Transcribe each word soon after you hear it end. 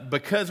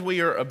because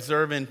we are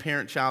observing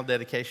parent-child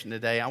dedication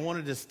today, I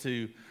wanted us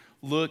to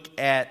look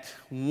at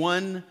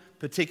one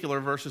particular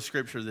verse of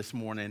Scripture this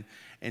morning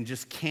and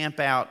just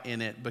camp out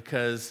in it,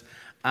 because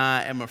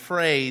I am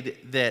afraid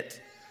that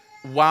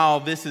while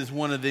this is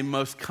one of the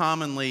most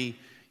commonly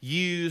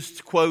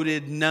used,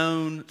 quoted,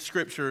 known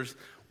Scriptures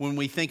when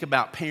we think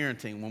about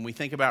parenting, when we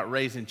think about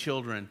raising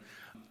children,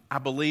 I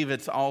believe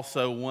it's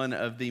also one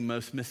of the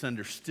most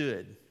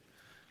misunderstood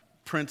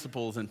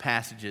principles and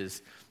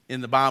passages in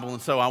the Bible.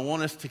 And so I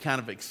want us to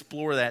kind of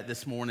explore that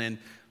this morning,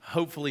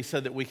 hopefully so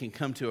that we can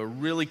come to a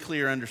really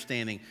clear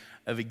understanding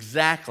of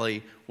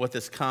exactly what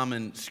this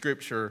common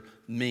Scripture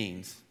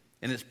means.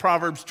 And it's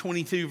Proverbs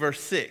 22, verse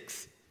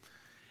 6.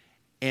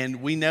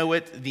 And we know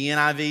it, the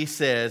NIV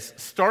says,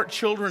 "Start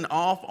children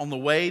off on the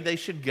way they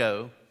should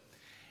go,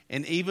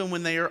 and even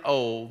when they are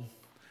old,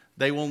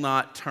 they will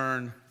not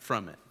turn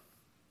from it."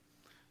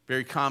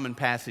 Very common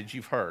passage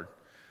you've heard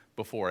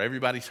before.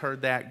 Everybody's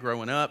heard that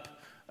growing up.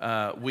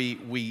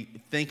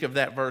 We think of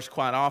that verse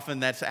quite often.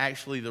 That's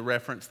actually the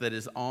reference that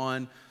is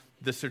on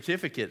the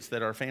certificates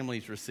that our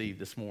families received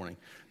this morning,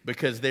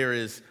 because there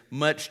is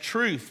much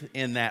truth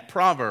in that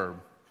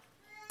proverb.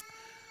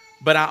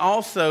 But I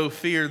also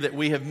fear that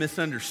we have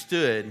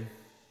misunderstood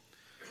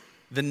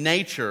the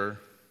nature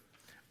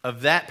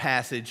of that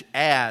passage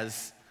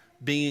as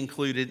being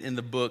included in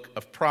the book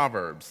of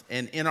Proverbs.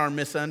 And in our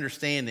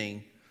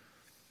misunderstanding,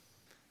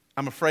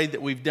 I'm afraid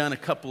that we've done a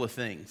couple of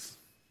things.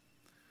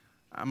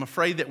 I'm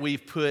afraid that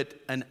we've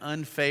put an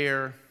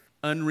unfair,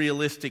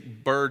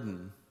 unrealistic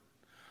burden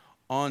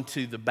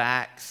onto the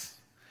backs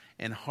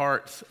and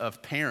hearts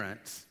of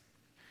parents.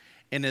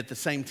 And at the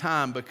same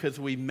time, because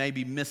we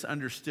maybe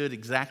misunderstood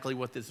exactly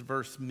what this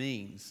verse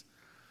means,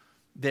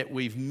 that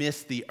we've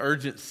missed the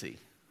urgency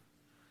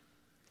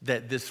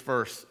that this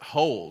verse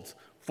holds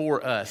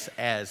for us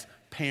as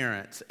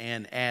parents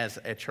and as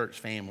a church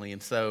family.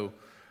 And so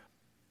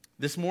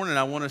this morning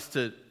I want us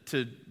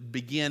to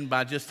begin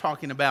by just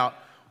talking about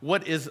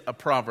what is a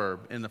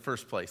proverb in the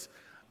first place.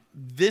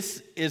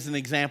 This is an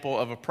example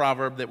of a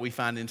proverb that we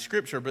find in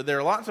Scripture, but there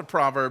are lots of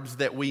proverbs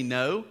that we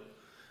know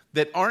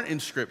that aren't in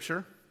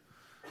Scripture.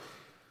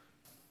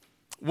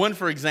 One,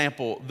 for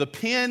example, the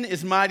pen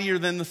is mightier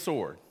than the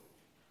sword.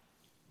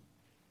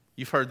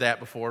 You've heard that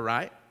before,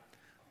 right?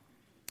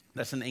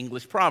 That's an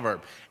English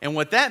proverb. And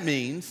what that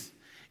means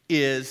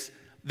is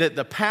that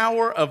the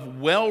power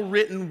of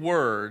well-written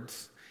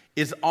words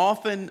is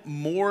often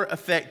more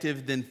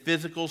effective than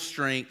physical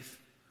strength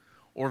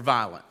or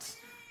violence.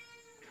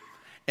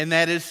 And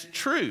that is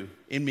true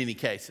in many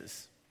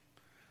cases.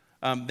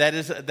 That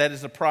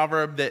is a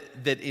proverb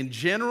that in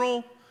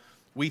general,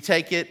 we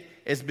take it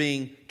as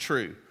being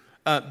true.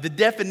 The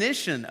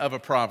definition of a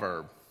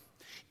proverb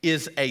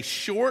is a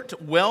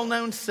short,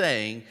 well-known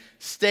saying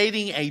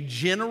stating a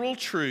general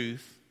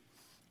truth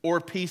or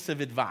piece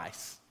of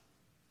advice.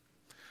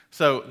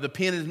 So the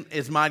pen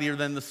is mightier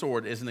than the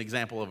sword is an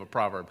example of a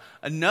proverb.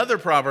 Another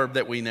proverb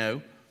that we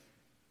know,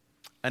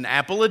 an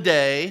apple a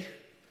day,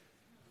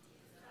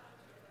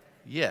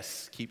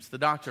 yes, keeps the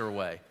doctor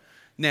away.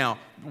 Now,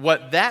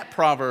 what that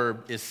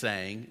proverb is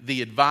saying,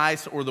 the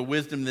advice or the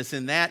wisdom that's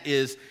in that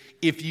is,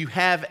 if you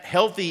have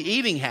healthy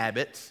eating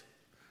habits,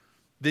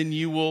 then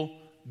you will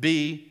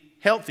be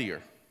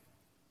healthier,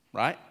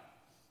 right?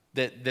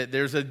 That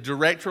there's a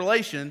direct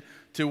relation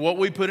to what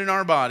we put in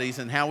our bodies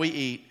and how we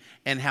eat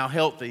and how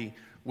healthy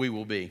we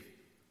will be.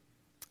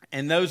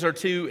 And those are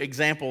two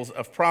examples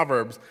of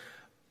proverbs.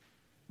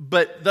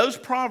 But those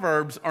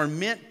proverbs are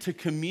meant to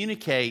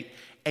communicate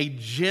a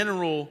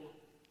general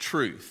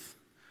truth,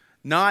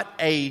 not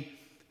a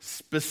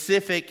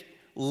specific,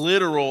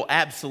 literal,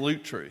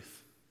 absolute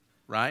truth.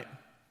 Right?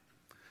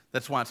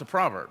 That's why it's a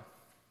proverb.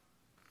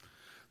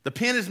 The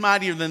pen is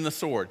mightier than the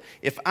sword.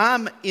 If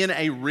I'm in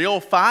a real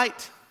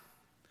fight,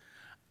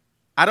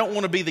 I don't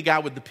want to be the guy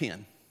with the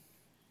pen.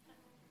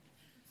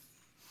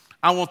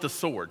 I want the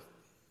sword.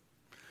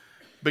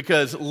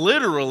 Because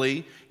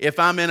literally, if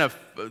I'm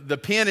the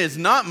pen is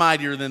not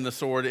mightier than the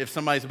sword if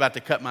somebody's about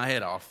to cut my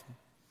head off.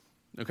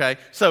 Okay?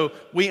 So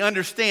we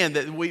understand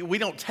that we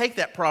don't take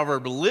that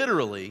proverb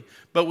literally,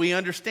 but we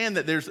understand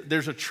that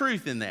there's a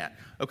truth in that.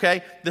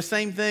 Okay? The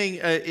same thing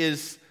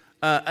is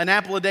an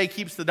apple a day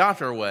keeps the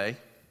doctor away.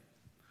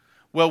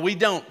 Well, we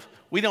don't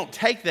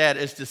take that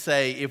as to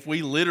say if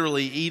we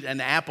literally eat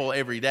an apple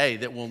every day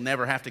that we'll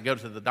never have to go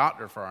to the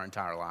doctor for our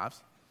entire lives.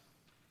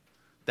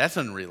 That's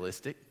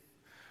unrealistic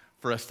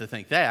for us to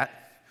think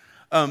that.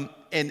 And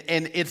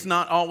it's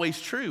not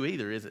always true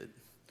either, is it?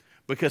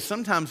 Because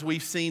sometimes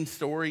we've seen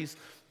stories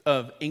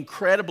of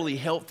incredibly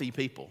healthy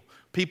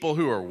people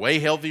who are way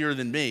healthier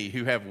than me,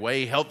 who have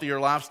way healthier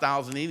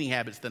lifestyles and eating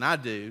habits than I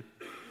do,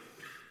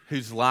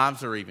 whose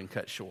lives are even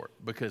cut short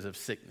because of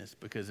sickness,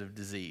 because of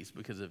disease,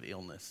 because of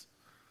illness.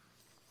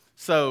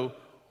 So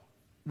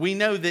we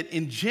know that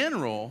in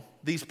general,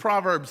 these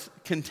proverbs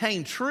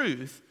contain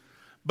truth,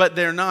 but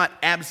they're not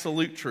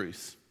absolute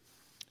truths.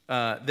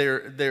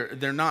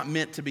 They're not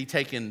meant to be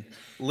taken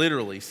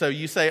literally. So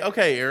you say,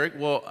 okay, Eric,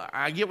 well,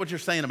 I get what you're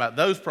saying about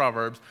those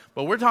proverbs,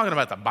 but we're talking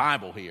about the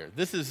Bible here.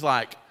 This is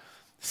like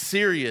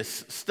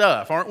serious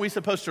stuff. Aren't we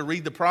supposed to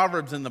read the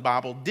Proverbs in the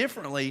Bible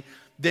differently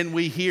than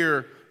we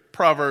hear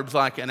Proverbs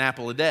like an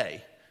apple a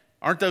day?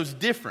 Aren't those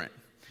different?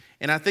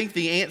 And I think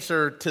the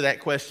answer to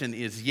that question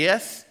is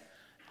yes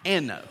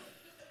and no.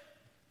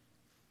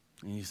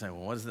 And you say,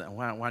 well, what is that?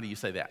 Why do you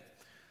say that?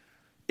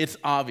 It's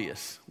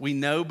obvious. We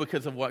know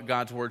because of what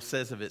God's word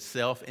says of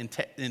itself. In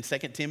 2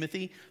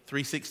 Timothy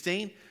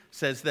 3:16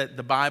 says that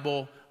the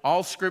Bible,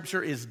 all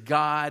scripture is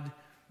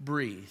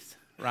God-breathed,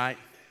 right?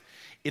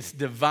 It's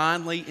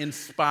divinely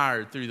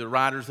inspired through the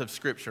writers of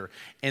scripture,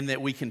 and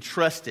that we can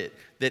trust it,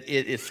 that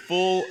it is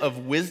full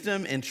of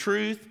wisdom and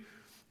truth.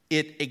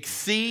 It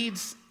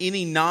exceeds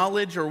any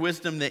knowledge or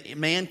wisdom that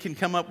man can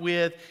come up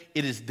with.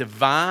 It is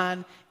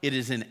divine. It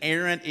is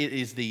inerrant. It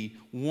is the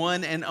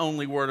one and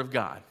only Word of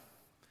God.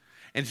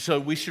 And so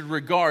we should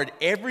regard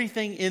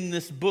everything in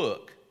this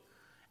book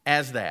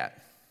as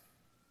that.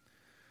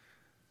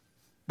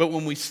 But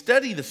when we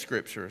study the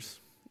Scriptures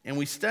and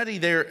we study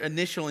their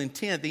initial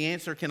intent, the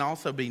answer can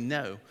also be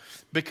no.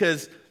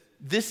 Because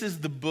this is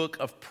the book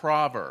of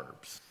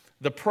Proverbs.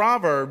 The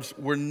Proverbs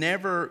were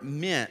never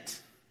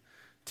meant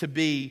to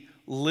be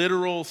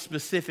literal,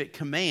 specific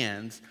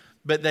commands,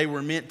 but they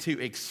were meant to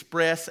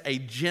express a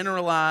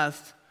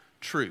generalized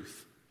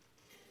truth.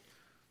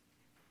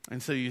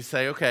 And so you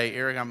say, okay,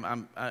 Eric,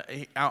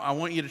 I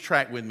want you to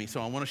track with me,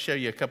 so I want to show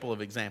you a couple of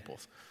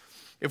examples.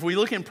 If we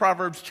look in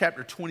Proverbs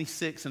chapter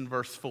 26 and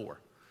verse 4,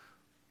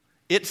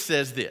 it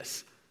says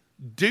this: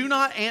 "Do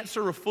not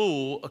answer a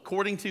fool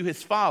according to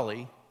his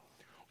folly,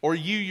 or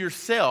you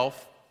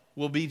yourself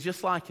will be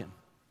just like him."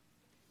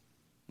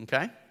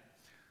 Okay?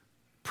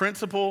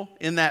 Principle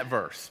in that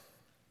verse.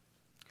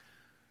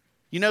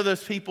 You know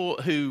those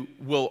people who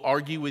will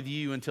argue with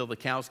you until the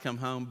cows come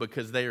home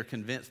because they are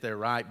convinced they're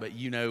right, but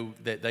you know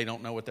that they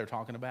don't know what they're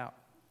talking about?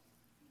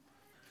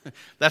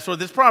 That's what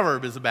this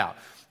proverb is about.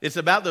 It's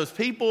about those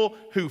people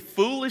who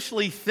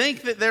foolishly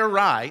think that they're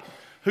right,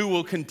 who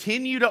will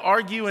continue to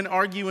argue and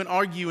argue and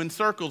argue in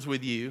circles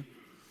with you,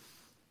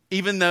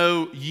 even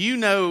though you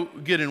know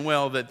good and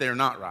well that they're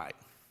not right.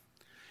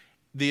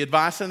 The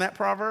advice in that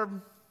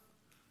proverb: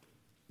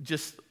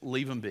 just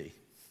leave them be.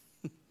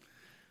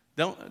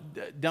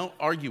 Don't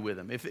argue with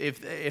them.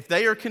 If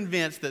they are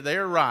convinced that they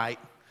are right,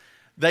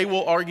 they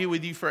will argue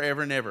with you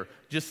forever and ever.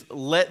 Just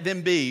let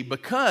them be,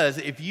 because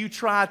if you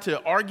try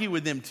to argue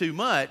with them too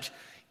much,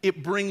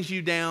 it brings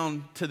you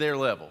down to their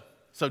level.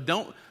 So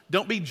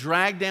don't be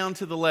dragged down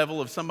to the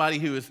level of somebody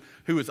who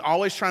is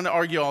always trying to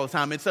argue all the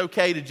time. It's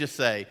okay to just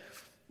say,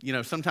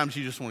 sometimes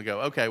you just want to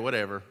go, okay,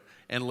 whatever,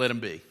 and let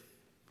them be.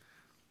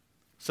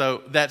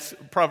 So that's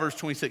Proverbs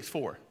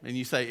 26:4. And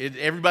you say,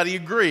 everybody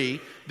agree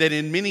that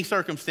in many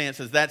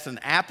circumstances that's an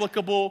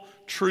applicable,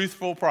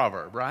 truthful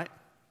proverb, right?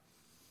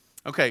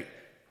 Okay,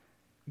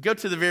 go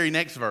to the very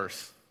next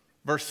verse,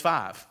 verse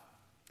 5.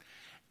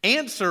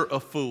 "Answer a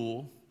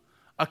fool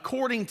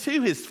according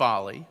to his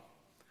folly,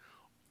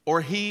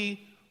 or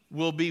he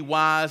will be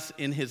wise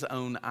in his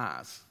own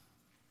eyes."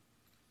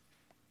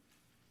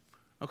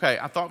 Okay,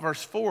 I thought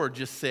verse 4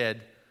 just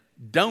said,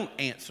 don't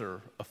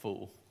answer a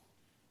fool.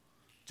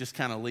 Just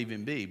kind of leave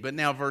him be. But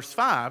now verse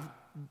 5,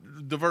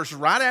 the verse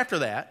right after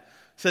that,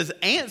 says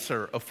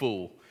answer a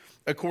fool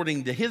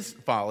according to his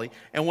folly.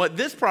 And what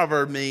this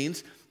proverb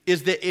means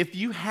is that if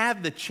you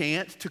have the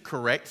chance to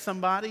correct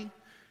somebody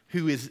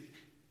who is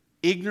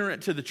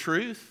ignorant to the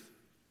truth,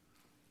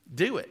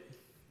 do it.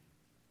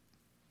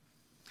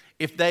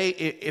 If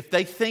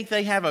they think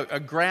they have a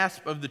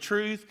grasp of the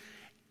truth,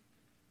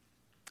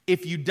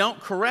 if you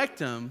don't correct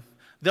them,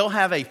 they'll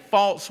have a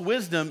false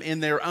wisdom in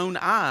their own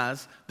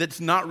eyes that's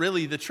not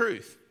really the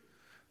truth.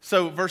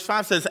 So verse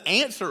 5 says,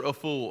 answer a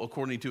fool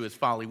according to his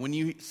folly. When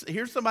you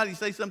hear somebody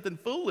say something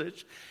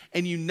foolish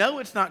and you know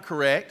it's not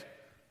correct,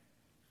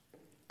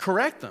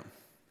 correct them.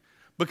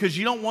 Because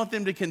you don't want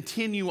them to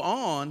continue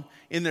on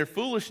in their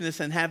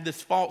foolishness and have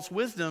this false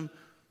wisdom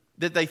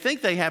that they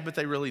think they have, but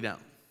they really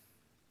don't.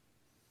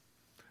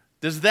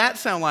 Does that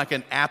sound like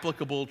an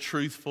applicable,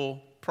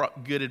 truthful,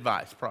 good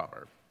advice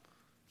proverb?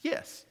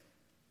 Yes.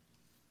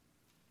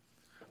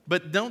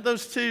 But don't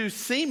those two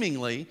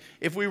seemingly,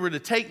 if we were to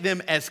take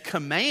them as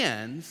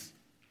commands,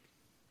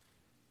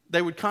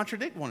 they would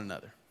contradict one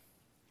another.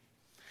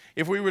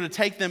 If we were to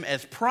take them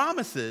as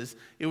promises,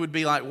 it would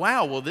be like,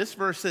 wow, well, this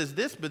verse says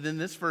this, but then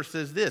this verse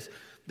says this.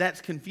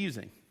 That's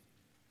confusing.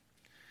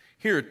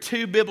 Here are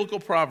two biblical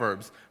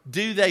proverbs.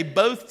 Do they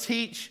both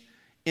teach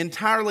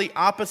entirely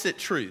opposite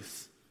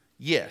truths?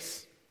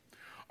 Yes.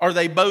 Are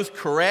they both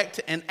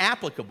correct and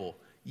applicable?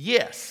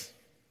 Yes.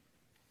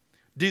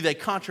 Do they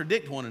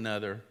contradict one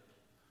another?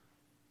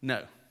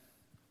 No.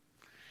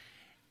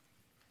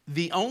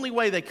 The only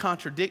way they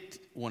contradict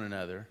one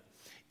another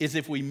is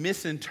if we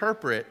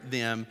misinterpret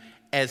them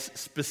as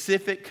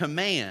specific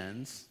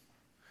commands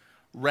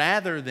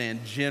rather than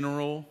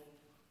general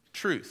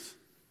truth.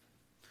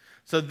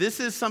 So this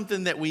is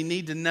something that we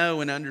need to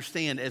know and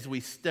understand as we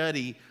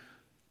study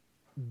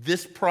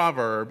this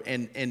proverb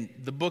and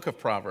the book of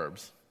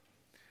Proverbs.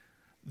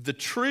 The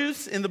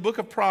truths in the book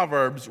of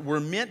Proverbs were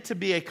meant to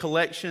be a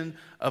collection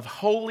of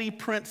holy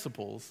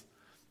principles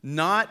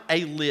not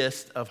a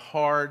list of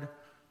hard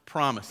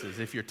promises.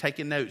 If you're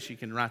taking notes, you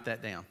can write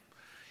that down.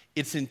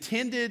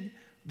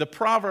 The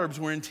Proverbs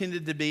were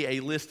intended to be a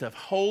list of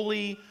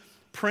holy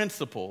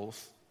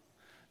principles,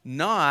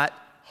 not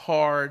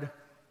hard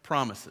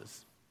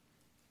promises.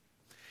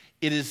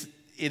 It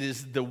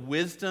is the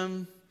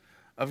wisdom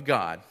of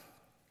God,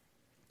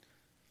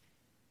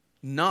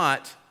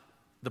 not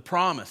the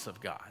promise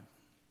of God.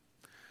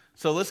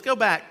 So let's go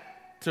back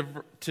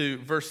to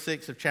verse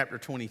 6 of chapter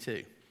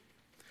 22.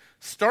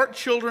 Start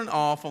children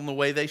off on the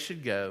way they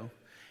should go,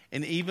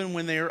 and even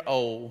when they are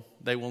old,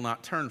 they will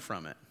not turn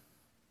from it.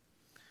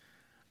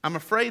 I'm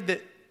afraid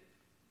that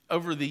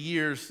over the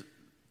years,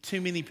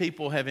 too many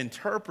people have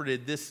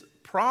interpreted this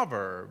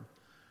proverb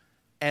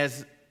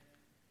as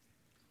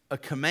a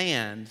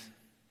command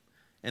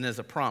and as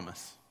a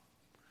promise,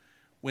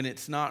 when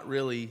it's not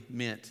really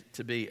meant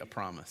to be a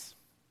promise.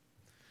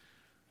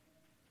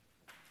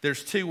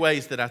 There's two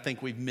ways that I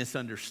think we've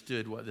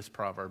misunderstood what this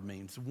proverb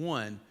means.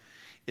 One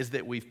is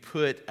that we've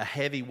put a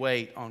heavy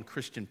weight on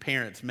Christian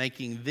parents,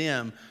 making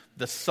them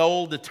the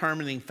sole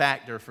determining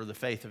factor for the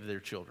faith of their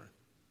children.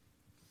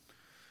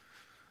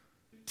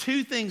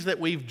 Two things that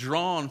we've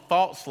drawn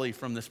falsely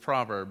from this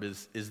proverb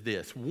is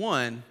this.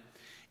 One,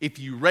 if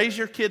you raise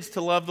your kids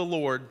to love the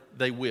Lord,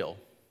 they will.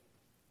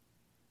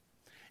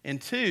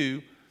 And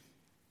two,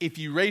 if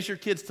you raise your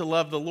kids to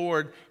love the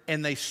Lord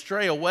and they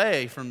stray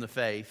away from the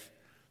faith,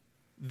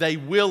 they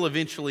will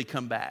eventually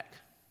come back.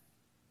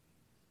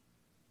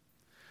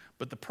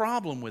 But the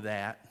problem with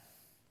that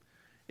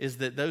is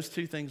that those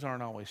two things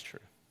aren't always true.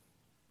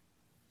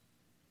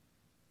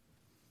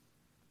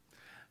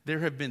 There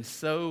have been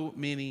so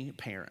many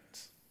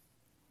parents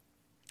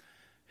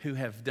who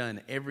have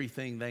done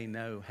everything they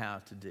know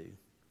how to do.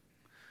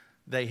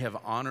 They have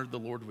honored the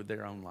Lord with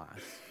their own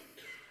lives.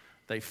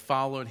 They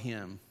followed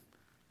Him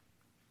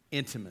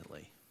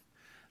intimately.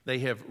 They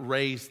have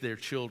raised their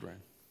children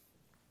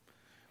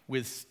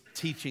with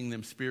teaching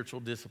them spiritual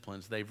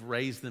disciplines. They've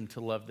raised them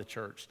to love the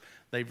church.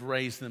 They've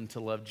raised them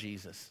to love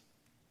Jesus.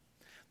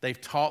 They've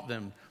taught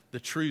them the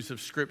truths of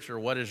Scripture,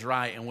 what is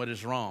right and what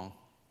is wrong.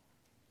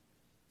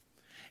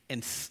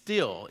 And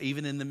still,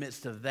 even in the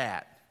midst of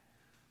that,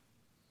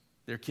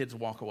 their kids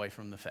walk away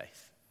from the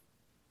faith.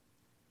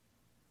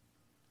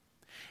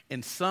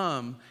 And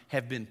some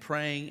have been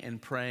praying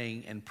and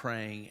praying and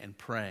praying and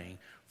praying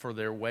for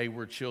their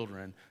wayward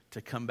children to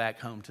come back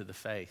home to the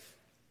faith,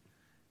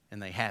 and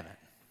they haven't.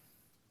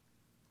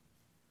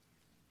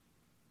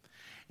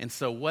 And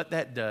so what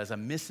that does, a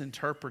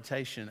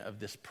misinterpretation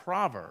of this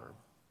proverb,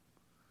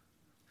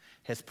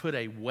 has put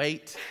a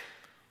weight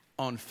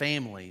on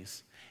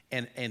families.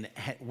 And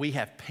we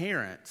have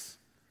parents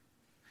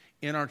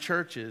in our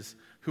churches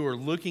who are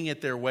looking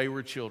at their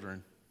wayward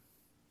children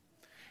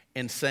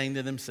and saying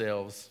to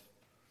themselves,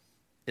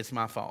 it's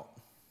my fault.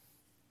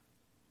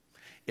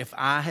 If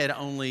I had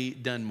only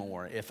done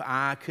more, if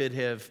I could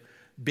have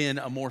been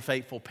a more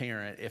faithful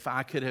parent, if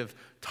I could have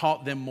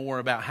taught them more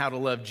about how to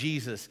love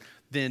Jesus,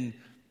 then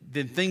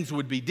things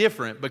would be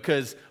different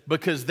because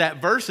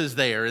that verse is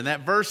there. And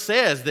that verse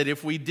says that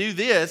if we do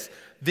this,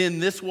 then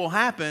this will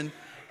happen.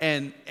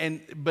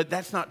 But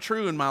that's not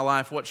true in my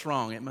life. What's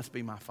wrong? It must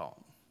be my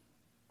fault.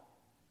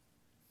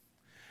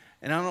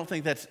 And I don't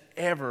think that's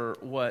ever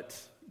what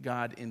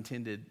God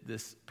intended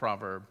this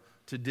proverb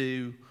to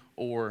do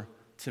or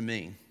to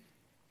mean.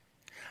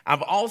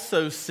 I've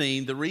also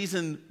seen the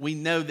reason we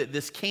know that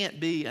this can't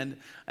be an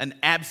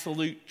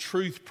absolute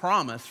truth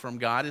promise from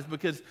God is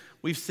because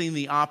we've seen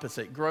the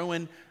opposite.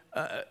 Growing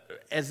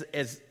as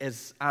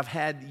I've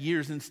had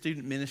years in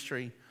student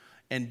ministry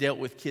and dealt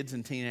with kids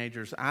and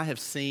teenagers, I have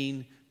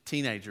seen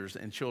teenagers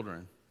and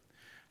children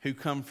who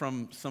come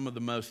from some of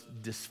the most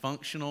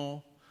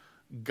dysfunctional,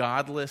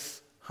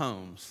 godless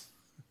homes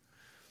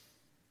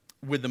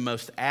with the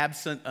most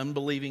absent,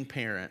 unbelieving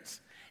parents,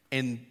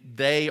 and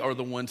they are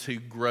the ones who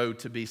grow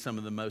to be some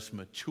of the most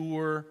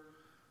mature,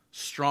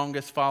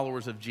 strongest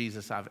followers of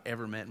Jesus I've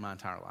ever met in my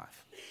entire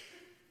life.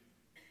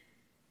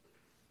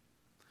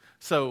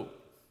 So,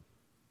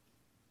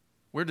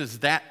 where does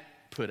that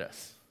put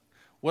us?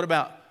 What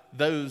about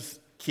those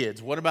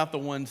kids? What about the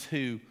ones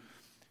who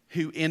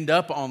end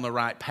up on the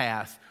right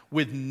path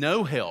with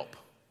no help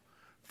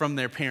from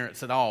their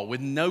parents at all,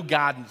 with no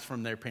guidance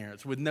from their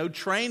parents, with no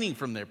training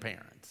from their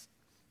parents?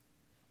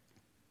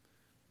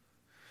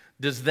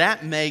 Does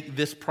that make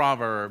this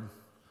proverb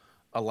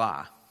a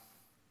lie?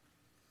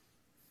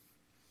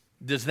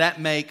 Does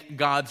that make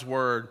God's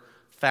word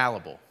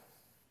fallible?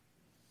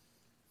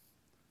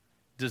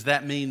 Does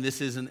that mean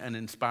this isn't an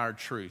inspired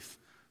truth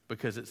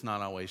because it's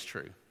not always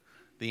true?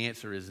 The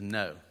answer is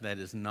no, that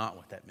is not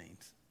what that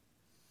means.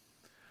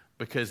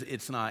 Because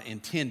it's not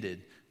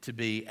intended to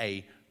be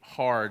a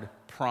hard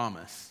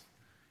promise.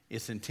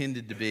 It's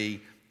intended to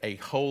be a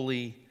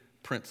holy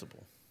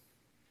principle.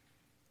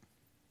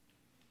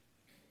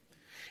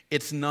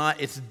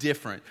 It's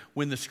different.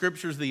 When the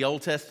scriptures, the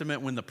Old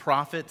Testament, when the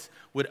prophets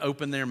would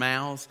open their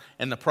mouths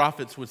and the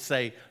prophets would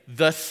say,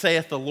 "Thus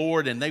saith the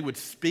Lord," and they would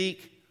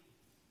speak,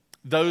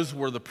 those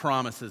were the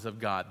promises of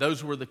God.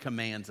 Those were the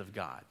commands of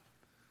God.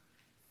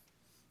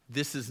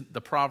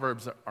 The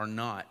Proverbs are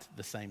not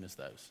the same as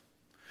those.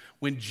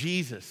 When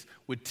Jesus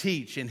would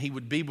teach and he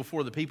would be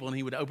before the people and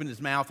he would open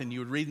his mouth and you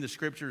would read in the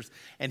scriptures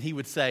and he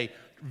would say,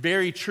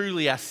 "Very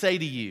truly I say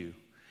to you,"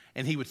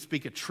 and he would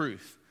speak a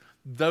truth.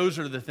 Those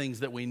are the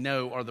things that we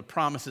know are the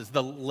promises,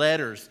 the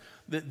letters,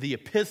 the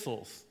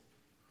epistles.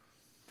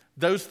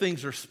 Those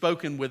things are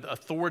spoken with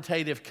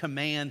authoritative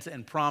commands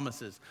and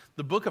promises.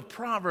 The book of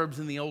Proverbs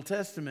in the Old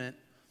Testament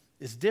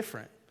is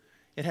different.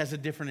 It has a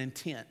different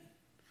intent.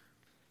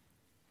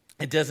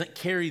 It doesn't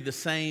carry the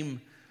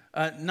same,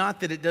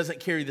 not that it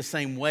doesn't carry the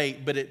same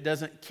weight, but it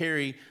doesn't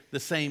carry the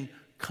same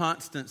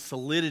constant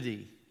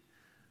solidity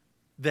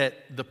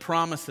that the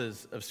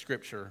promises of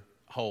Scripture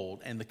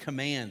hold and the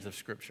commands of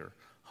Scripture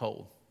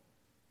hold.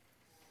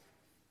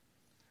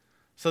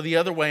 So the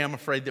other way I'm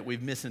afraid that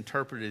we've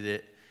misinterpreted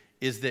it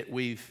is that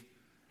we've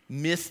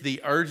missed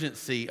the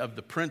urgency of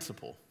the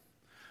principle.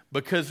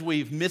 Because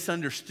we've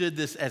misunderstood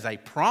this as a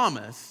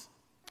promise,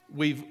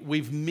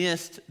 we've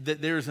missed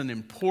that there's an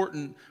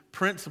important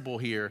principle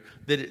here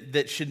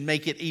that should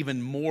make it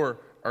even more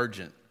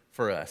urgent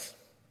for us.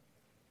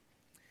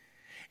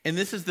 And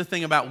this is the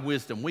thing about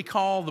wisdom. We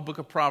call the book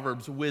of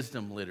Proverbs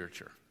wisdom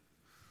literature.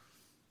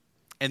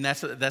 And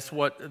that's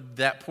what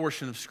that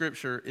portion of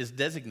Scripture is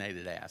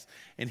designated as.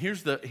 And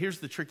here's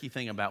the tricky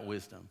thing about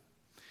wisdom,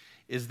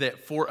 is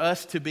that for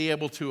us to be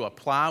able to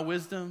apply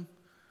wisdom,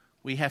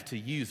 we have to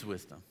use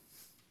wisdom.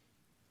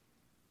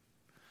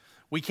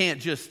 We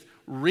can't just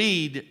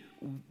read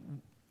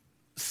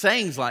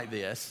sayings like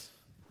this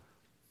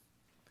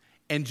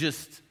and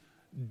just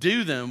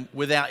do them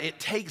without, it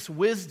takes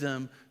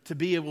wisdom to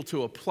be able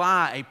to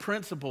apply a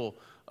principle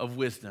of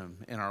wisdom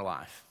in our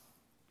life.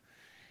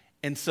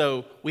 And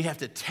so we have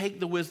to take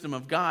the wisdom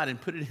of God and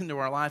put it into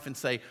our life and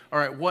say, all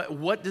right,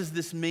 what does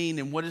this mean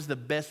and what is the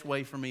best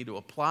way for me to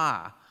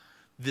apply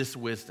this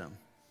wisdom?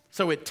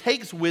 So it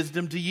takes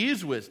wisdom to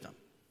use wisdom.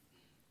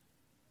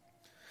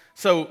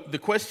 So the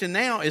question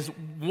now is,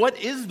 what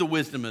is the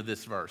wisdom of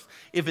this verse?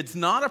 If it's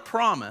not a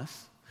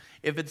promise,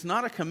 if it's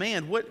not a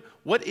command,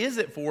 what is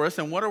it for us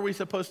and what are we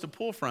supposed to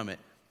pull from it?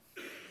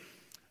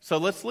 So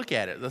let's look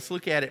at it. Let's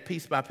look at it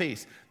piece by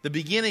piece. The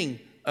beginning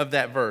of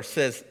that verse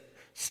says,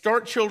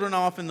 "Start children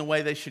off in the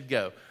way they should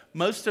go."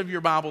 Most of your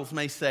Bibles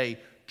may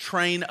say,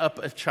 "train up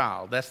a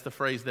child." That's the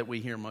phrase that we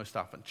hear most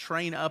often.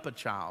 Train up a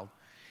child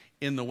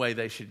in the way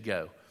they should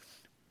go.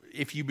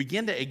 If you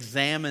begin to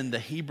examine the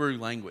Hebrew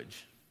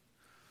language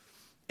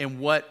and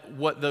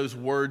what those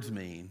words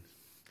mean,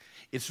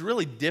 it's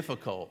really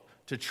difficult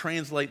to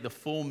translate the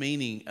full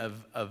meaning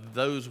of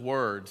those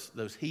words,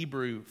 those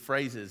Hebrew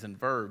phrases and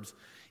verbs,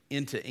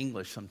 into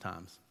English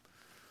sometimes.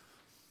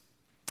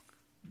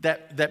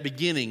 That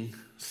beginning,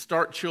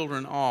 "start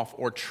children off"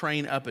 or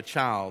 "train up a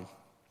child,"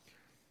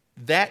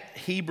 that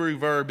Hebrew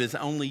verb is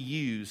only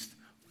used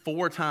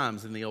 4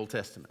 times in the Old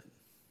Testament.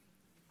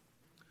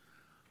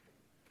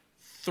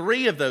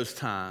 3 of those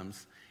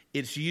times,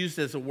 it's used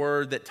as a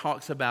word that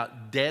talks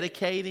about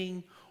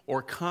dedicating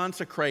or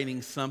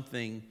consecrating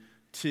something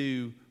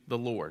to the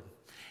Lord.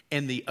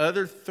 And the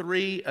other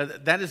 3,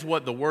 that is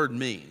what the word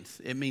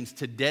means. It means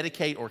to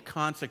dedicate or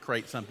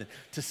consecrate something,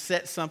 to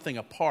set something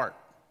apart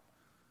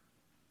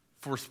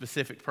for a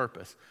specific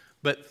purpose.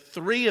 But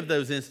 3 of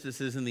those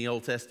instances in the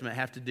Old Testament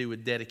have to do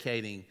with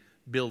dedicating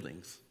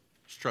buildings,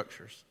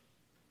 structures.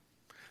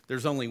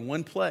 There's only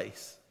one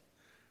place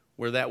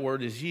where that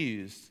word is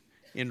used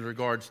in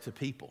regards to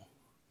people,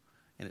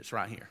 and it's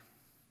right here.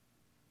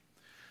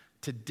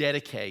 To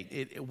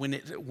dedicate,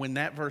 when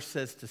that verse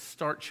says to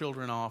start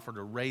children off or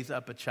to raise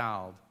up a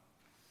child,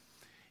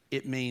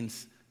 it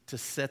means to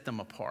set them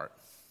apart.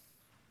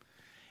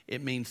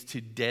 It means to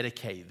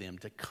dedicate them,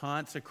 to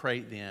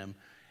consecrate them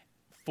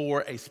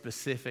for a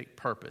specific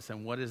purpose.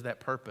 And what is that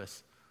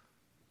purpose?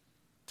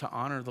 To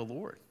honor the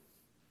Lord.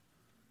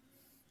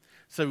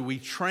 So we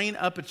train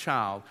up a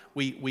child,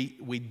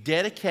 we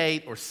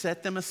dedicate or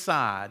set them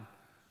aside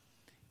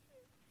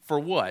for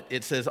what?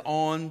 It says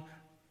on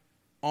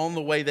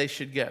the way they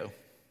should go.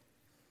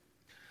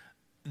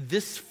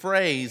 This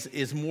phrase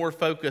is more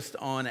focused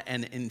on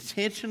an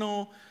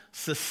intentional,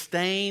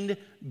 sustained,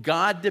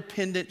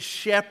 God-dependent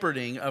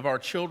shepherding of our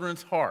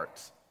children's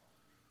hearts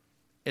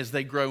as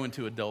they grow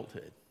into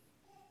adulthood.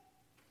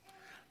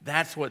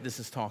 That's what this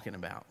is talking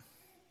about.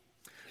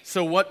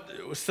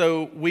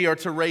 So we are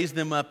to raise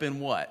them up in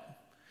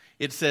what?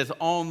 It says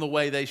on the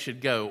way they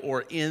should go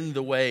or in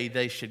the way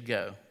they should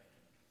go.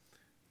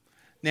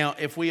 Now,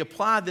 if we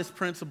apply this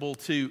principle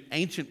to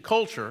ancient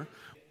culture,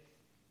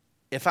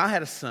 if I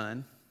had a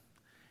son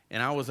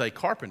and I was a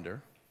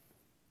carpenter,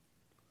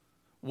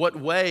 what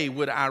way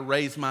would I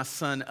raise my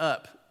son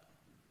up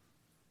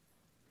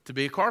to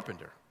be a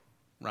carpenter,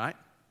 right?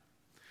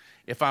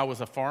 If I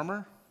was a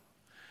farmer,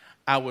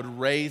 I would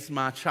raise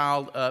my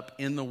child up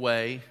in the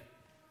way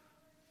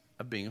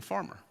of being a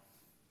farmer.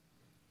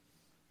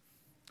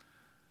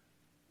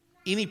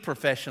 Any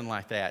profession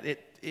like that,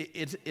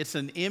 it's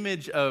an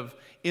image of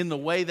in the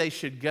way they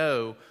should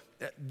go.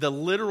 The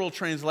literal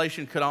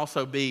translation could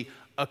also be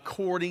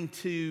according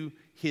to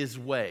his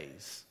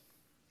ways.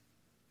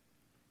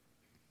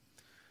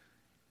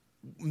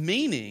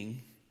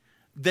 meaning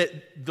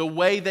that the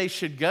way they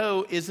should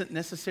go isn't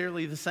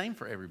necessarily the same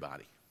for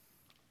everybody.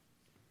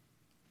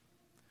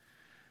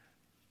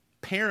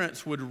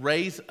 Parents would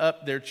raise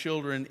up their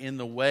children in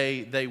the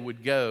way they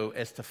would go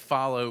as to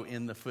follow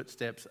in the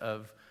footsteps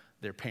of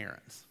their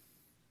parents.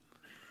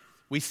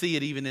 We see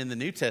it even in the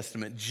New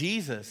Testament.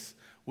 Jesus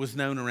was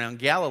known around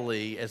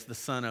Galilee as the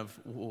son of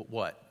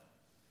what?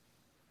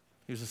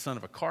 He was the son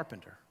of a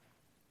carpenter,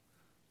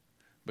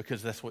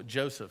 because that's what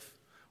Joseph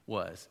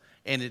was.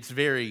 And it's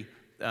very,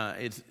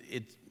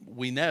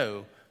 we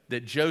know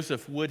that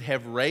Joseph would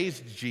have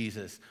raised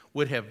Jesus,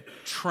 would have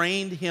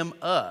trained him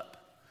up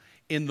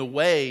in the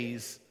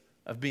ways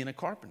of being a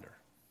carpenter.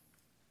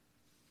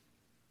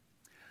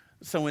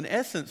 So in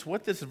essence,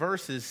 what this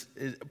verse is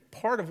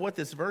part of what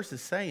this verse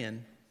is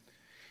saying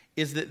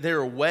is that there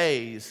are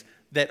ways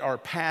that are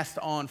passed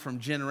on from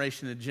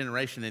generation to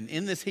generation. And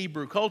in this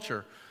Hebrew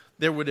culture,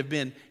 there would have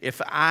been,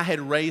 if I had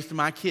raised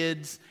my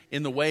kids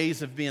in the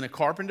ways of being a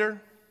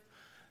carpenter,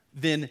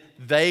 then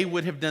they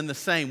would have done the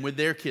same with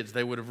their kids.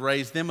 They would have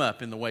raised them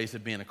up in the ways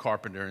of being a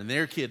carpenter, and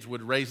their kids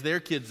would raise their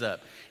kids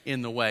up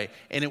in the way.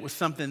 And it was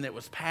something that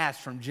was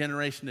passed from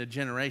generation to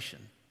generation.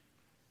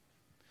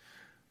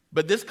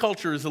 But this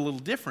culture is a little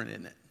different,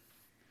 isn't it?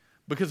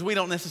 Because we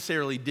don't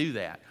necessarily do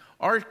that.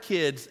 Our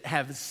kids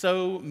have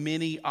so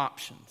many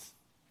options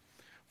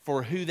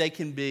for who they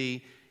can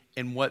be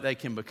and what they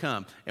can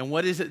become. And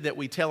what is it that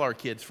we tell our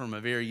kids from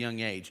a very young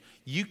age?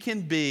 You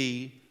can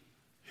be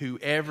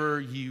whoever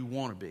you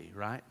want to be,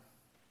 right?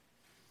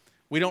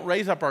 We don't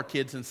raise up our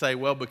kids and say,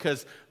 well,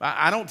 because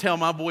I don't tell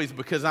my boys,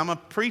 because I'm a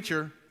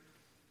preacher,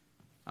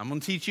 I'm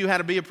going to teach you how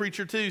to be a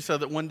preacher too, so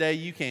that one day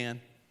you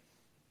can.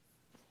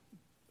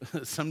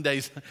 Some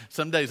days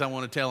I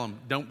want to tell them,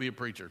 don't be a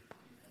preacher.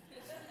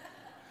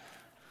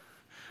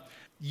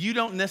 You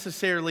don't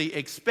necessarily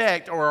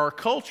expect, or our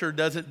culture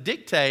doesn't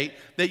dictate,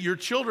 that your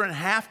children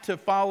have to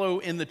follow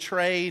in the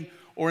trade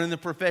or in the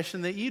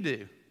profession that you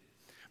do.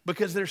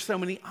 Because there's so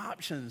many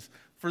options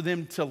for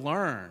them to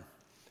learn.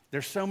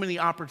 There's so many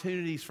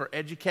opportunities for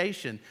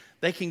education.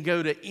 They can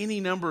go to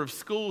any number of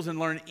schools and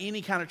learn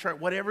any kind of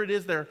trade, whatever it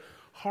is their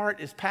heart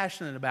is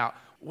passionate about,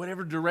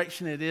 whatever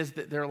direction it is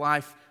that their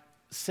life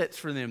sets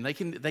for them. They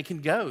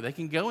can go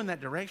in that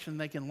direction,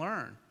 they can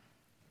learn.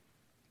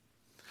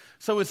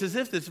 So it's as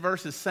if this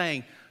verse is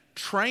saying,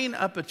 train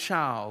up a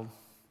child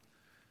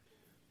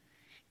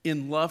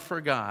in love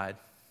for God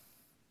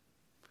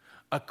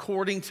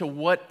according to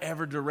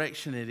whatever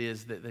direction it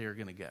is that they are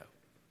going to go.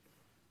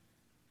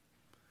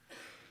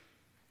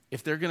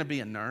 If they're going to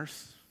be a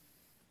nurse,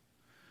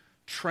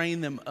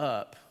 train them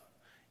up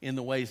in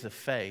the ways of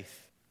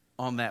faith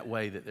on that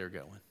way that they're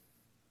going.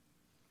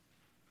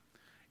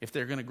 If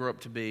they're going to grow up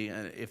to be,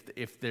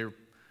 if they're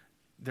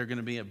going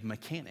to be a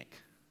mechanic,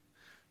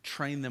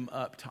 train them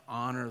up to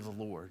honor the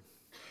Lord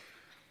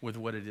with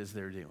what it is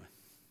they're doing.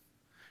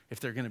 If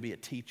they're going to be a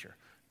teacher,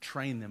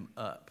 train them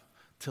up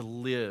to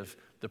live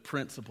the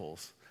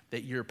principles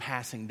that you're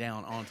passing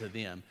down onto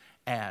them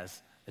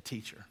as a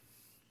teacher.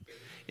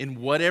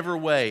 In whatever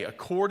way,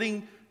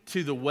 according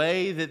to the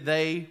way that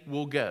they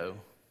will go,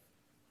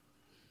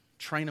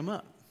 train them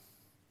up.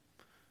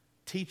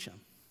 Teach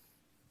them.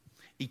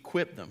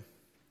 Equip them.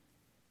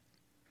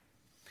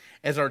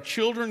 As our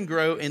children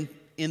grow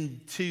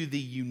into the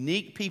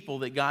unique people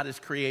that God has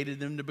created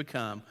them to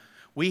become,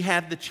 we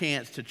have the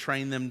chance to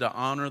train them to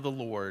honor the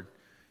Lord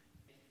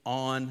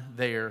on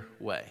their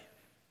way.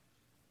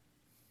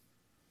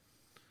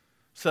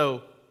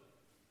 So,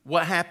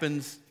 what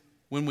happens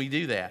when we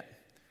do that?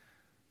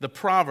 The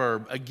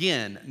proverb,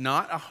 again,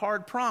 not a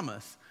hard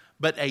promise,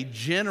 but a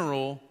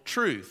general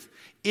truth.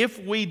 If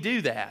we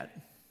do that,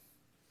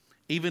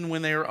 even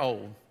when they are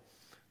old,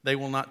 they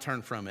will not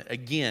turn from it.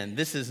 Again,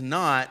 this is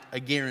not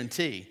a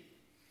guarantee,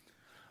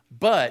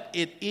 but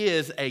it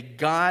is a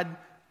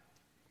God-ordained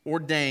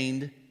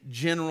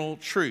general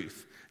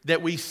truth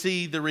that we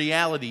see the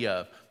reality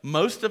of.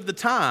 Most of the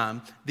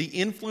time, the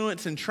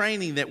influence and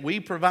training that we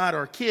provide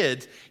our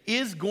kids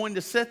is going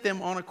to set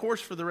them on a course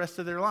for the rest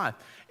of their life.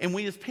 And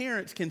we as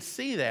parents can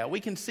see that. We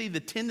can see the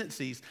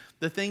tendencies,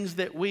 the things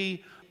that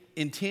we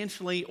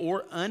intentionally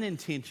or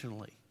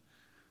unintentionally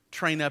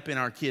train up in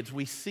our kids.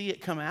 We see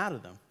it come out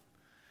of them.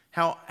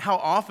 How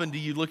often do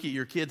you look at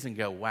your kids and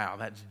go, wow,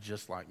 that's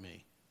just like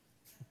me?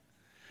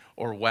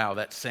 Or wow,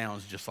 that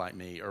sounds just like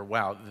me. Or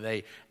wow,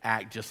 they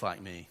act just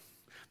like me.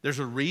 There's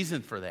a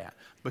reason for that,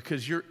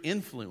 because your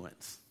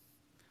influence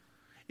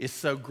is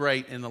so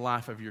great in the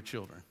life of your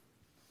children.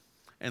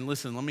 And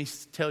listen, let me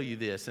tell you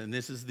this, and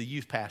this is the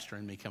youth pastor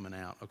in me coming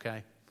out,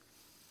 okay?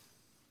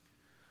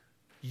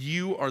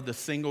 You are the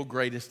single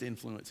greatest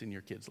influence in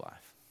your kid's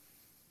life.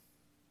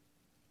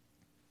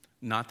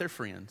 Not their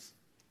friends.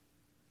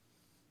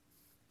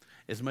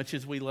 As much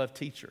as we love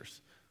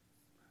teachers,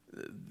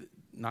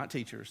 not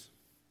teachers,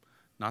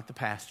 not the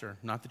pastor,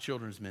 not the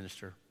children's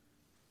minister,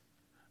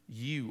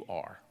 you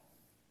are.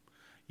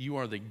 You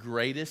are the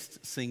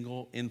greatest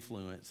single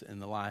influence in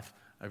the life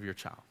of your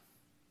child.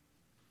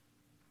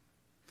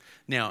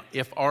 Now,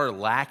 if our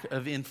lack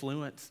of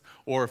influence,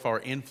 or if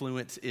our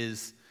influence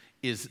is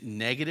is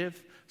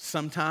negative,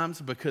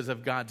 sometimes because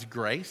of God's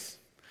grace,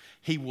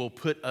 He will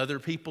put other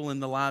people in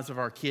the lives of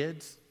our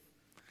kids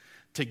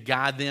to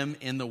guide them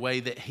in the way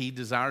that He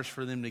desires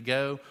for them to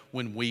go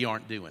when we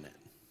aren't doing it.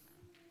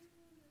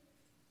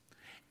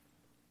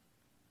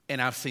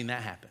 And I've seen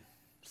that happen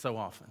so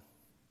often.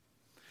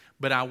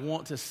 But I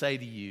want to say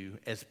to you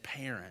as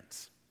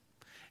parents,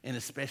 and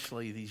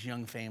especially these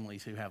young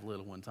families who have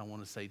little ones, I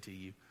want to say to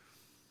you,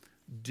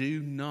 do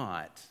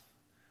not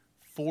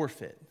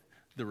forfeit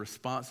the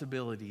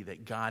responsibility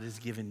that God has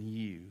given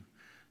you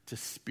to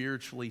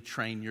spiritually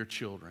train your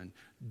children.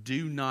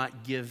 Do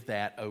not give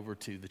that over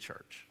to the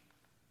church.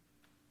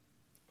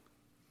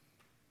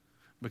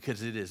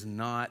 Because it is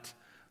not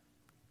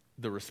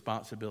the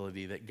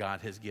responsibility that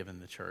God has given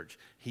the church.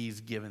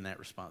 He's given that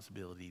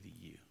responsibility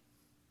to you.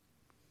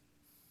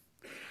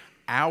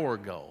 Our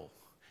goal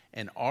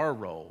and our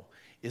role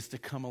is to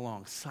come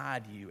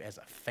alongside you as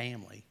a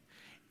family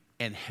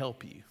and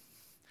help you,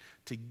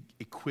 to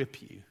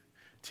equip you,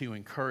 to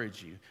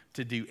encourage you,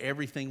 to do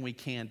everything we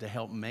can to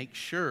help make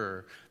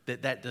sure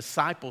that that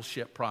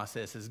discipleship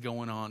process is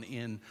going on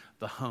in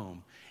the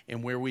home.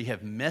 And where we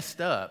have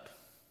messed up,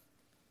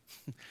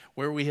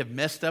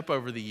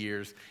 over the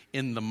years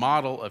in the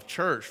model of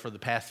church for the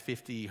past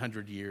 50,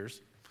 100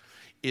 years,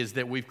 is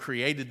that we've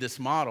created this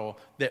model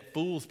that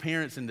fools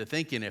parents into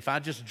thinking, if I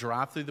just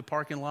drive through the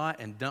parking lot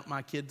and dump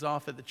my kids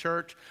off at the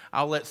church,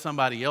 I'll let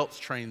somebody else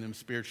train them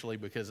spiritually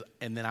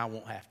and then I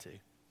won't have to.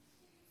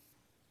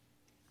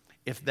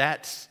 If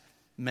that's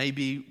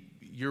maybe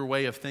your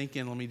way of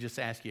thinking, let me just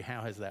ask you,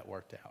 how has that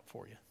worked out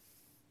for you?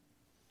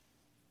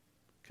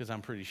 Because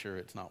I'm pretty sure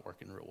it's not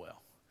working real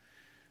well.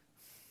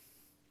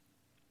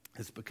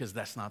 It's because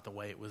that's not the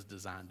way it was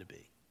designed to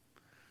be.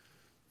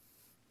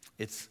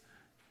 It's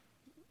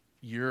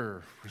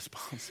your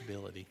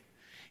responsibility.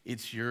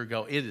 It's your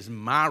goal. It is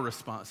my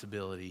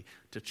responsibility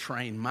to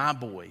train my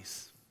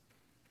boys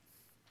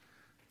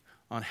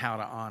on how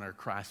to honor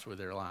Christ with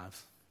their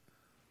lives.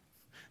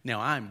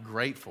 Now, I'm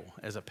grateful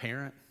as a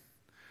parent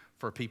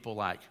for people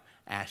like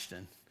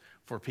Ashton,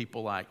 for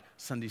people like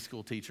Sunday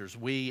school teachers.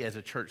 We as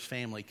a church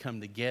family come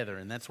together,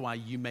 and that's why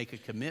you make a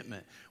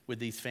commitment with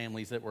these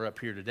families that were up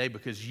here today,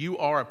 because you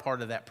are a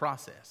part of that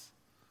process.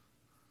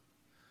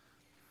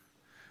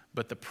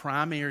 But the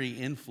primary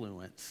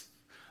influence,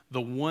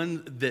 the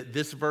one that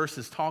this verse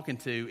is talking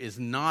to, is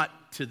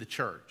not to the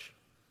church.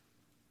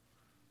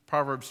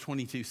 Proverbs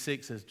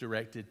 22:6 is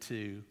directed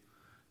to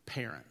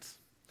parents.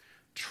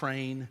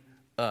 Train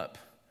up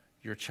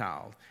your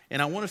child.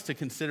 And I want us to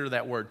consider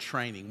that word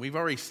training. We've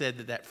already said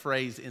that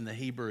phrase in the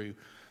Hebrew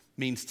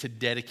means to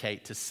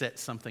dedicate, to set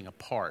something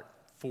apart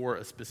for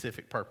a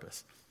specific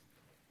purpose.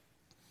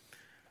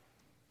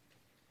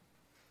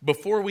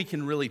 Before we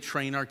can really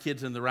train our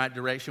kids in the right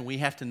direction, we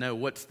have to know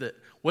what's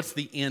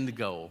the end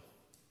goal.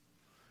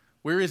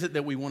 Where is it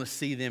that we want to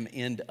see them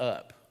end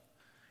up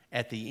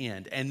at the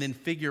end? And then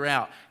figure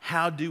out,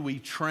 how do we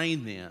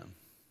train them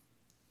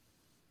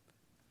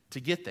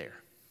to get there?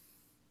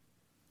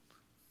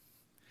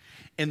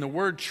 And the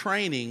word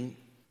training,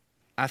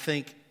 I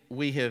think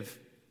we have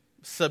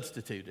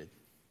substituted.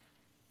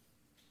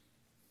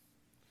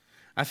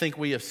 I think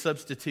we have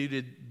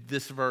substituted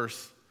this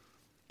verse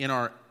in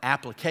our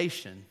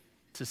application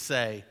to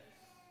say,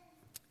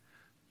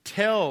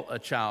 tell a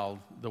child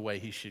the way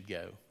he should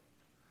go,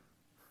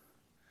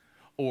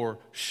 or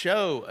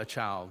show a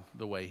child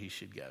the way he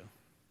should go.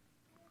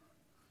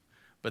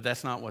 But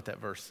that's not what that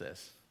verse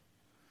says.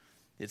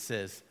 It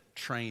says,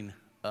 train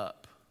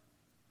up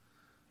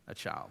a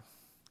child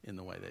in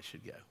the way they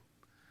should go.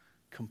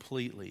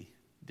 Completely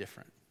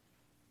different.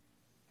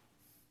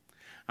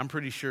 I'm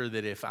pretty sure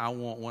that if I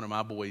want one of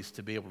my boys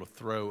to be able to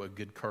throw a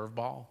good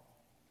curveball,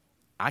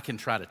 I can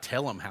try to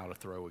tell them how to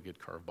throw a good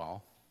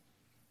curveball.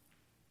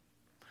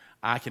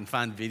 I can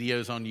find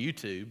videos on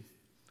YouTube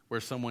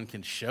where someone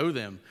can show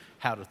them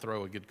how to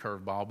throw a good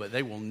curveball, but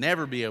they will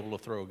never be able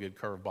to throw a good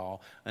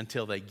curveball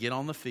until they get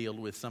on the field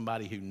with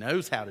somebody who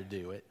knows how to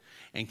do it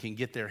and can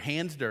get their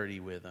hands dirty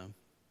with them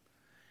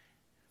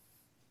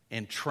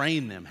and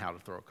train them how to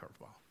throw a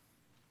curveball.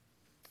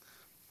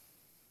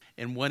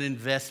 And what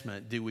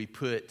investment do we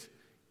put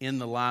in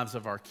the lives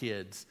of our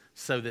kids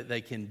so that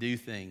they can do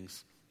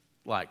things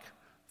like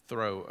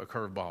throw a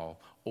curveball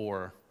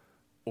or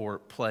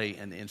play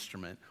an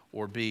instrument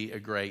or be a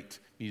great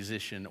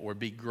musician or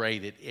be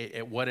great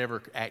at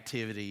whatever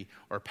activity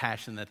or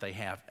passion that they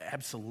have?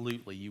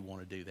 Absolutely, you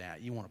want to do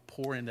that. You want to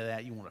pour into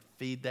that. You want to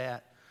feed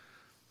that.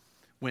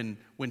 When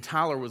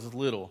Tyler was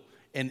little,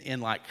 in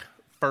like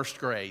first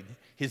grade,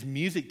 his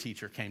music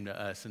teacher came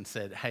to us and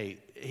said, hey,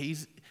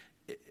 he's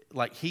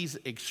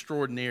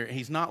extraordinary.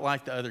 He's not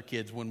like the other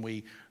kids when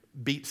we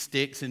beat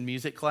sticks in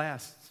music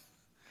class.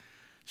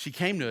 She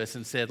came to us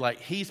and said,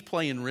 he's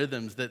playing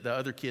rhythms that the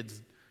other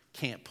kids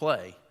can't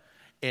play,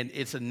 and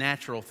it's a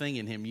natural thing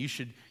in him.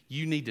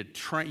 You need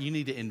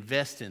to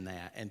invest in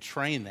that and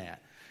train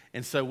that.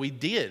 And so we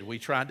did. We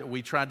tried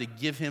to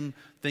give him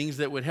things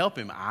that would help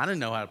him. I didn't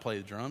know how to play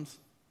the drums.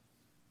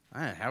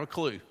 I didn't have a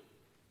clue.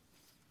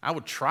 I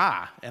would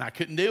try, and I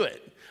couldn't do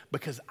it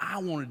because I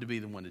wanted to be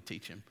the one to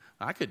teach him.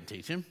 I couldn't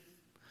teach him.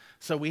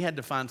 So we had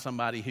to find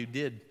somebody who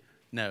did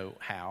know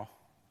how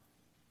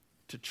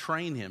to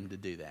train him to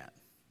do that.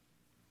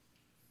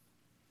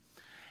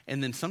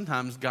 And then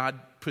sometimes God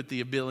put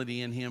the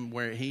ability in him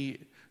where he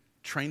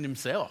trained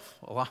himself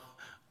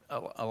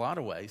a lot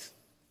of ways.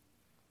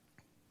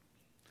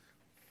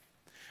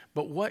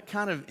 But what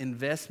kind of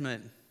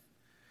investment,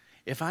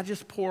 if I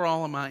just pour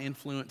all of my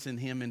influence in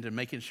him into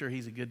making sure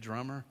he's a good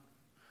drummer,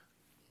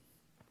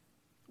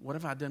 what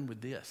have I done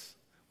with this?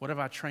 What have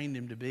I trained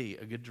him to be,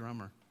 a good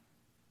drummer?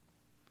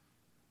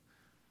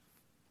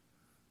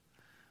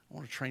 I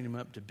want to train him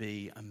up to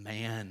be a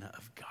man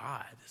of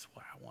God is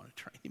what I want to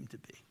train him to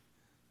be.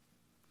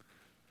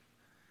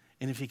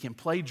 And if he can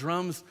play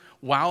drums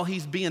while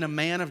he's being a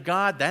man of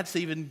God, that's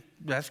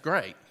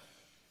great.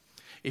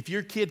 If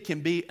your kid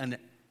can be an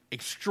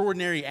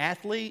extraordinary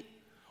athlete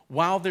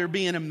while they're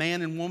being a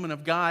man and woman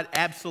of God,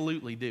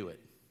 absolutely do it.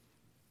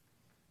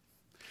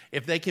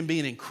 If they can be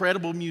an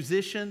incredible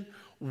musician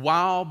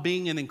while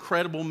being an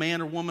incredible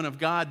man or woman of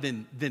God,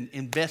 then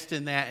invest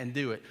in that and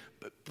do it.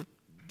 But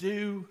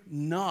do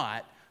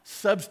not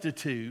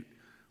substitute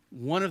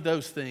one of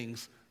those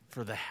things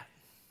for that.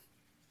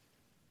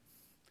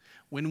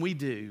 When we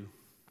do,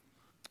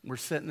 we're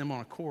setting them on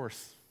a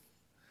course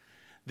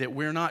that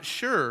we're not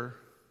sure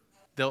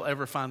they'll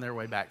ever find their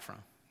way back from.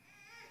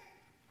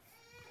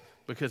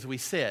 Because we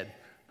said,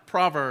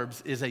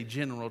 Proverbs is a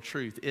general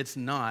truth. It's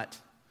not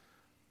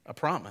a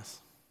promise.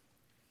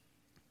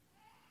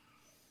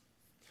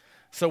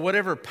 So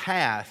whatever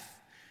path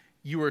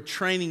you are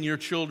training your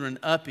children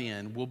up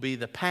in will be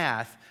the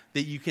path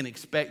that you can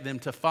expect them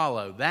to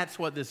follow. That's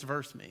what this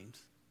verse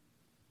means.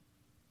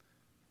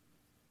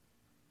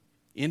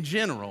 In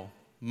general,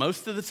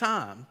 most of the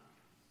time,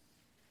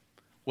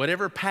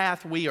 whatever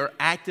path we are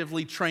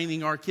actively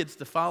training our kids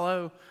to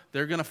follow,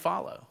 they're going to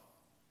follow.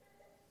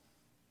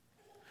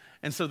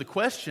 And so the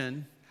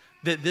question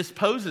that this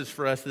poses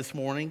for us this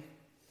morning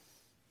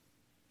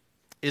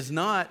is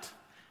not,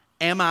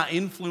 am I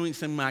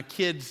influencing my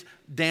kids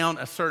down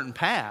a certain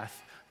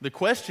path? The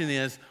question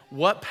is,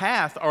 what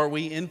path are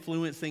we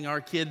influencing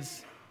our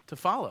kids to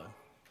follow?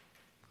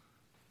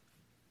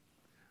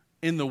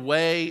 In the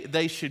way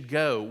they should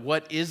go,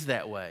 what is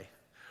that way?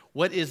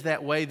 What is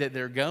that way that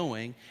they're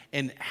going,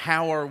 and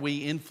how are we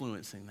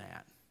influencing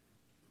that?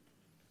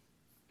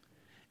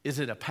 Is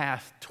it a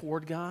path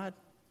toward God?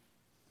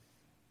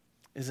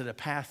 Is it a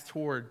path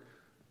toward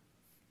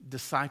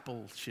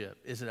discipleship?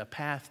 Is it a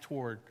path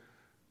toward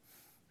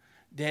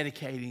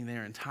dedicating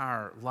their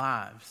entire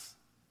lives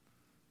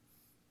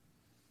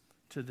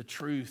to the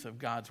truth of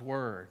God's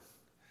word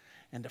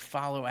and to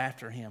follow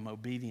after him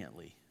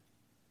obediently?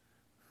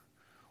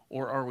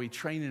 Or are we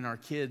training our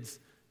kids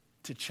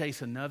to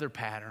chase another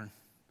pattern,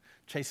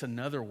 chase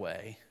another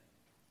way,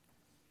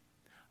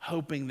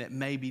 hoping that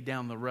maybe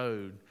down the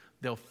road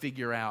they'll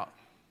figure out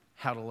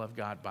how to love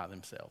God by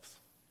themselves?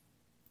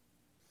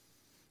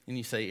 And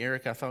you say,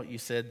 Eric, I thought you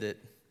said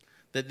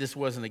that this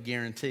wasn't a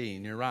guarantee,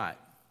 and you're right.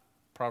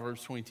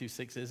 Proverbs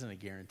 22:6 isn't a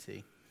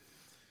guarantee.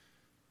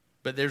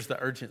 But there's the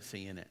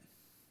urgency in it.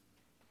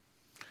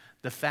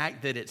 The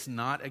fact that it's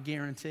not a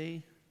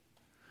guarantee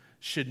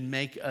should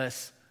make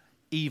us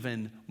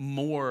even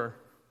more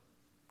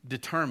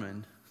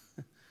determined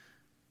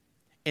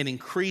and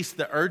increase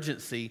the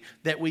urgency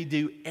that we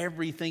do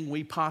everything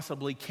we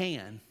possibly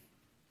can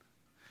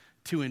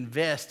to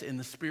invest in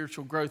the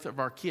spiritual growth of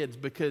our kids,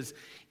 because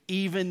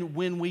even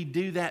when we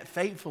do that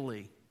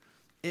faithfully,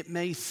 it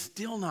may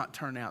still not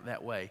turn out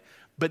that way.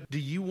 But do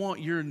you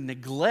want your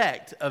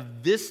neglect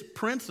of this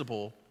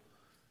principle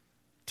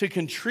to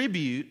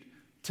contribute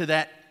to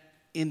that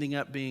ending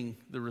up being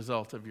the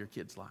result of your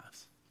kids'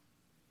 lives?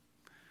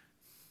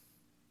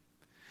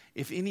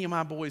 If any of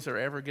my boys are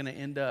ever going to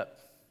end up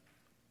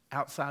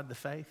outside the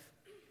faith,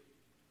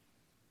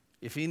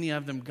 if any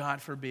of them,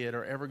 God forbid,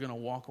 are ever going to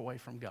walk away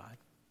from God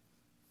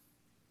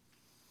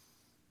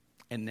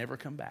and never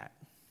come back,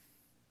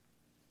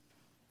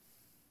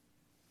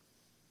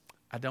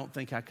 I don't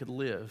think I could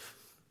live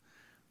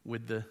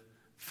with the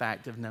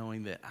fact of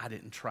knowing that I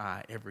didn't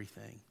try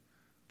everything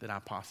that I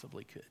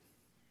possibly could.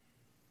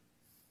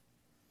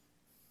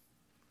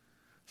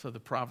 So the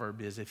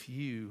proverb is, if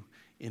you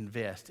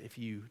invest, if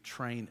you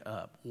train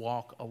up,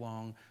 walk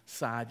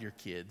alongside your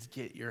kids,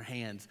 get your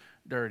hands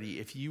dirty,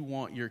 if you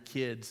want your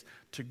kids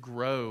to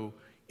grow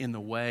in the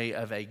way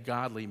of a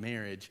godly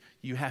marriage,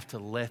 you have to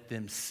let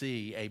them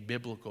see a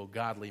biblical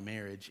godly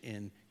marriage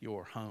in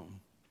your home.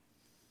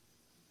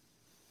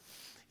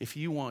 If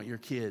you want your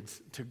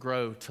kids to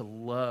grow to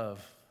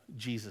love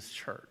Jesus'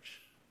 church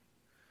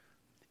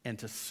and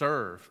to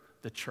serve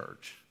the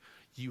church,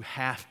 you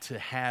have to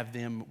have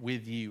them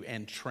with you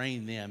and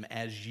train them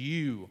as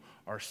you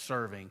are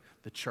serving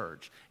the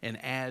church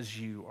and as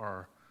you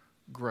are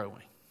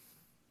growing.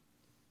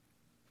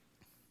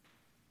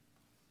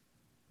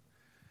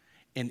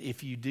 And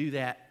if you do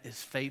that as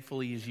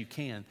faithfully as you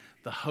can,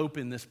 the hope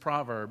in this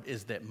proverb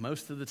is that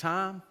most of the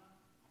time,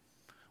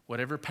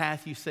 whatever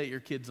path you set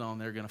your kids on,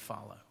 they're going to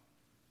follow.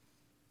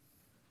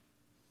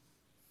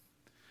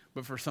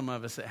 But for some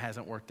of us, it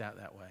hasn't worked out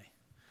that way.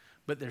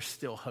 But there's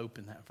still hope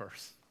in that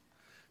verse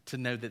to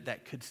know that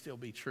that could still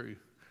be true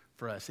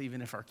for us,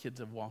 even if our kids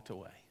have walked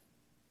away.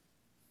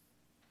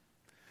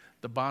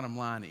 The bottom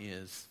line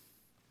is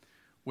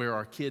where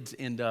our kids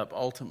end up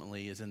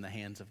ultimately is in the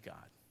hands of God.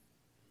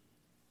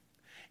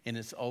 And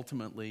it's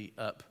ultimately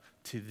up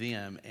to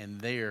them and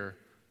their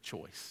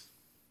choice.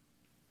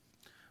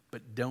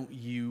 But don't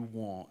you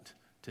want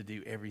to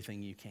do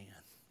everything you can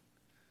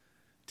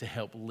to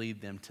help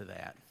lead them to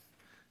that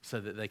so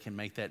that they can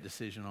make that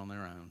decision on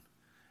their own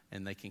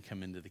and they can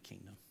come into the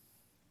kingdom?